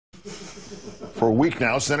For a week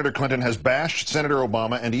now, Senator Clinton has bashed Senator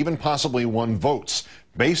Obama and even possibly won votes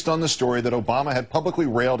based on the story that Obama had publicly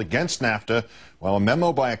railed against NAFTA, while a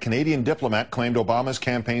memo by a Canadian diplomat claimed Obama's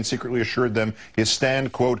campaign secretly assured them his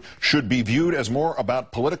stand, quote, should be viewed as more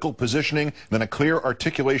about political positioning than a clear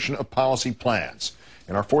articulation of policy plans.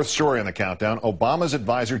 In our fourth story on the countdown, Obama's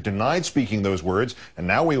advisor denied speaking those words, and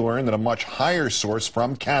now we learn that a much higher source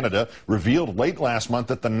from Canada revealed late last month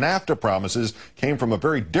that the NAFTA promises came from a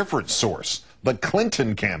very different source, the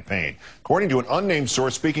Clinton campaign. According to an unnamed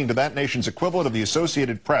source speaking to that nation's equivalent of the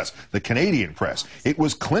Associated Press, the Canadian press, it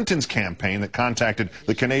was Clinton's campaign that contacted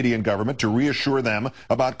the Canadian government to reassure them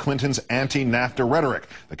about Clinton's anti-NAFTA rhetoric.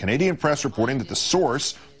 The Canadian press reporting that the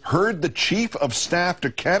source heard the chief of staff to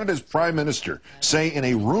Canada's prime minister say in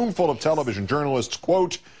a room full of television journalists,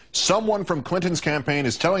 quote, someone from Clinton's campaign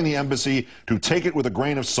is telling the embassy to take it with a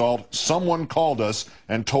grain of salt. Someone called us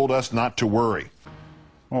and told us not to worry.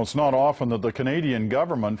 Well, it's not often that the Canadian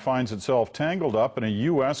government finds itself tangled up in a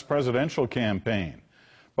U.S. presidential campaign.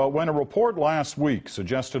 But when a report last week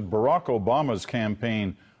suggested Barack Obama's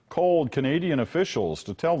campaign called Canadian officials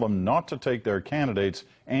to tell them not to take their candidate's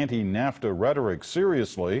anti-NAFTA rhetoric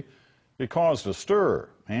seriously, it caused a stir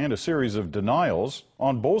and a series of denials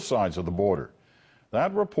on both sides of the border.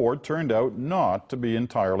 That report turned out not to be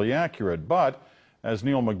entirely accurate, but as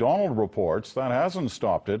Neil MacDonald reports, that hasn't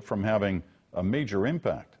stopped it from having a major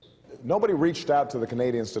impact. Nobody reached out to the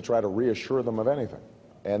Canadians to try to reassure them of anything.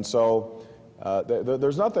 And so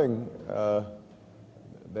there's nothing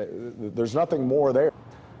more there.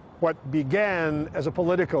 What began as a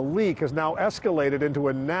political leak has now escalated into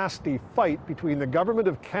a nasty fight between the government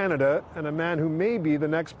of Canada and a man who may be the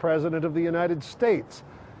next president of the United States.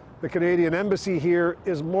 The Canadian embassy here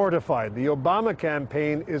is mortified. The Obama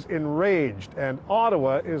campaign is enraged, and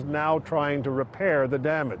Ottawa is now trying to repair the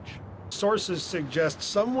damage. Sources suggest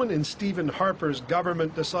someone in Stephen Harper's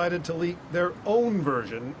government decided to leak their own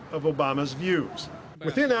version of Obama's views.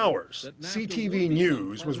 Within hours, CTV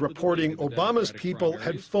News was reporting Obama's people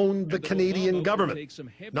had phoned the Canadian government,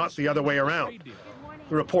 not the other way around.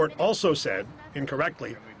 The report also said,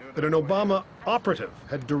 incorrectly, that an Obama operative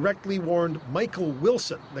had directly warned Michael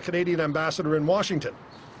Wilson, the Canadian ambassador in Washington,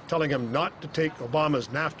 telling him not to take Obama's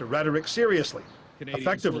NAFTA rhetoric seriously.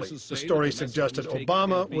 Effectively, the story suggested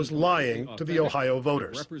Obama was lying to the Ohio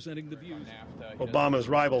voters. Obama's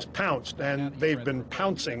rivals pounced, and they've been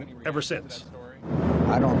pouncing ever since.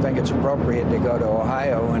 I don't think it's appropriate to go to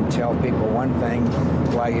Ohio and tell people one thing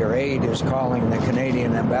while your aide is calling the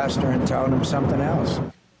Canadian ambassador and telling him something else.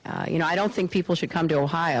 I don't think people should come to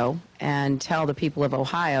Ohio and tell the people of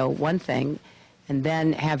Ohio one thing and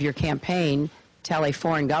then have your campaign tell a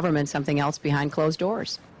foreign government something else behind closed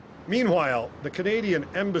doors. Meanwhile, the Canadian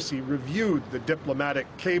embassy reviewed the diplomatic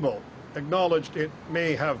cable, acknowledged it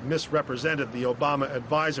may have misrepresented the Obama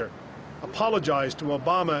advisor, apologized to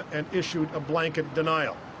Obama, and issued a blanket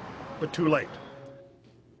denial, but too late.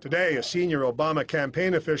 Today, a senior Obama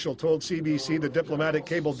campaign official told CBC the diplomatic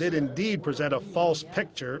cable did indeed present a false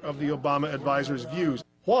picture of the Obama advisor's views.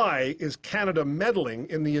 Why is Canada meddling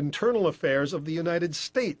in the internal affairs of the United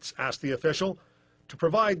States, asked the official. To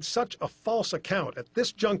provide such a false account at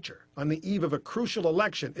this juncture on the eve of a crucial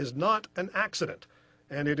election is not an accident,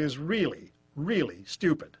 and it is really, really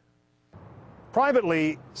stupid.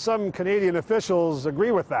 Privately, some Canadian officials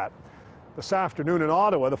agree with that. This afternoon in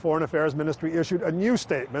Ottawa, the Foreign Affairs Ministry issued a new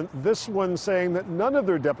statement, this one saying that none of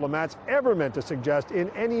their diplomats ever meant to suggest in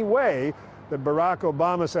any way that Barack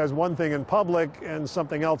Obama says one thing in public and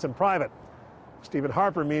something else in private. Stephen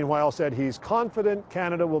Harper, meanwhile, said he's confident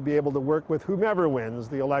Canada will be able to work with whomever wins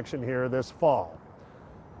the election here this fall.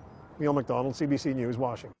 Neil MacDonald, CBC News,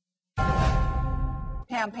 Washington.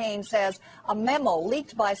 Campaign says a memo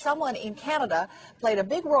leaked by someone in Canada played a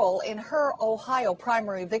big role in her Ohio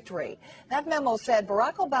primary victory. That memo said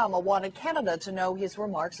Barack Obama wanted Canada to know his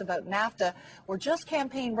remarks about NAFTA were just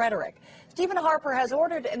campaign rhetoric. Stephen Harper has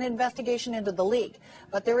ordered an investigation into the leak,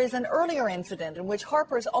 but there is an earlier incident in which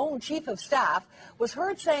Harper's own chief of staff was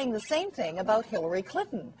heard saying the same thing about Hillary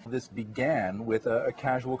Clinton. This began with a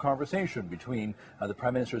casual conversation between the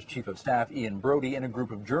Prime Minister's chief of staff, Ian Brody, and a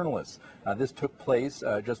group of journalists. This took place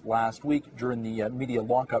just last week during the media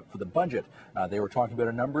lockup for the budget. They were talking about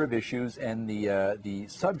a number of issues, and the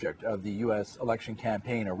subject of the U.S. election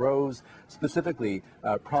campaign arose, specifically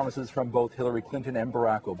promises from both Hillary Clinton and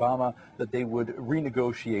Barack Obama that they would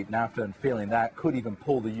renegotiate NAFTA, and failing that, could even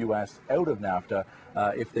pull the U.S. out of NAFTA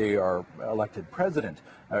if they are elected president,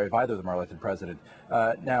 or if either of them are elected president.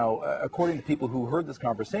 Now, according to people who heard this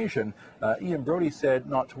conversation, Ian Brody said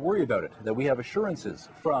not to worry about it, that we have assurances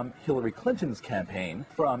from Hillary Clinton's campaign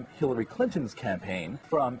campaign,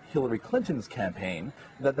 from Hillary Clinton's campaign,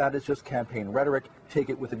 that is just campaign rhetoric. Take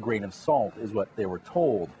it with a grain of salt, is what they were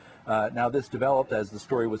told. Now, this developed as the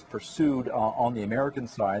story was pursued on the American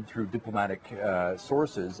side through diplomatic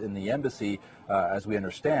sources in the embassy, as we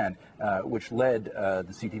understand, which led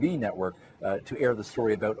the CTV network to air the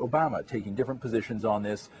story about Obama, taking different positions on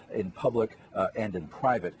this in public and in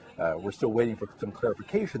private. We're still waiting for some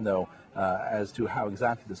clarification, though, as to how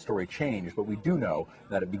exactly the story changed, but we do know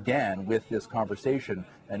that it began with this conversation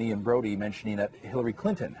and Ian Brody mentioning that Hillary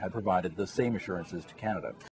Clinton had provided the same assurances to Canada.